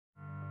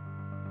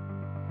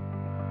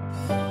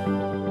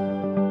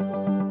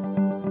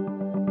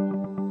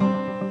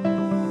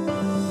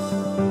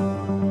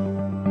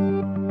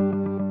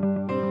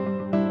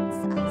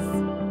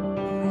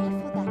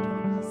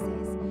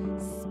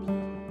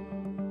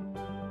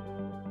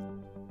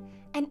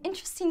An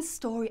interesting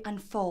story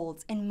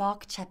unfolds in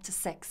Mark chapter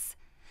 6.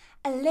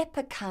 A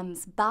leper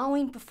comes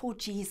bowing before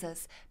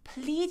Jesus,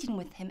 pleading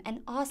with him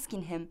and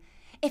asking him,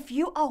 "If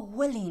you are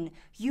willing,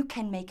 you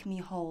can make me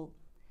whole."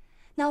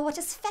 Now, what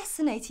is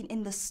fascinating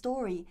in this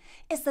story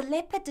is the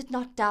leper did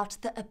not doubt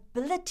the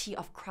ability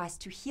of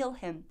Christ to heal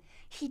him.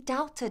 He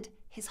doubted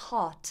his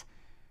heart.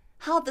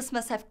 How this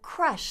must have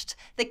crushed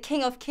the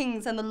King of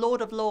Kings and the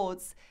Lord of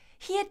Lords.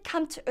 He had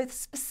come to earth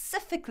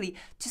specifically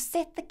to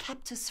set the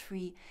captives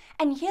free,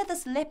 and here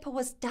this leper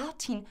was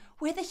doubting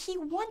whether he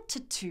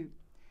wanted to.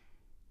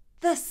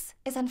 This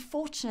is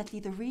unfortunately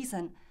the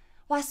reason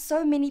why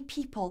so many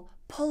people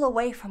pull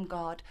away from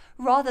God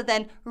rather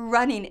than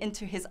running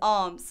into his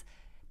arms.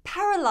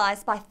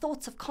 Paralyzed by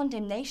thoughts of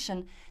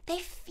condemnation, they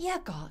fear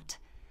God.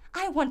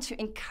 I want to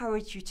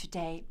encourage you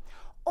today.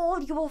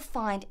 All you will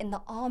find in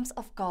the arms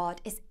of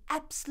God is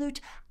absolute,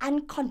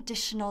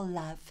 unconditional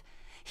love.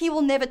 He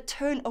will never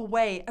turn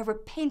away a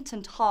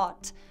repentant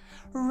heart.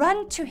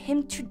 Run to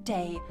him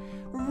today.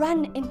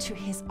 Run into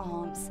his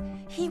arms.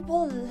 He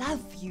will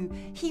love you.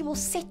 He will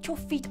set your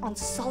feet on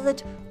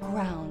solid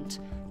ground.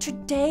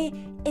 Today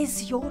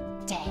is your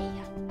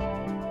day.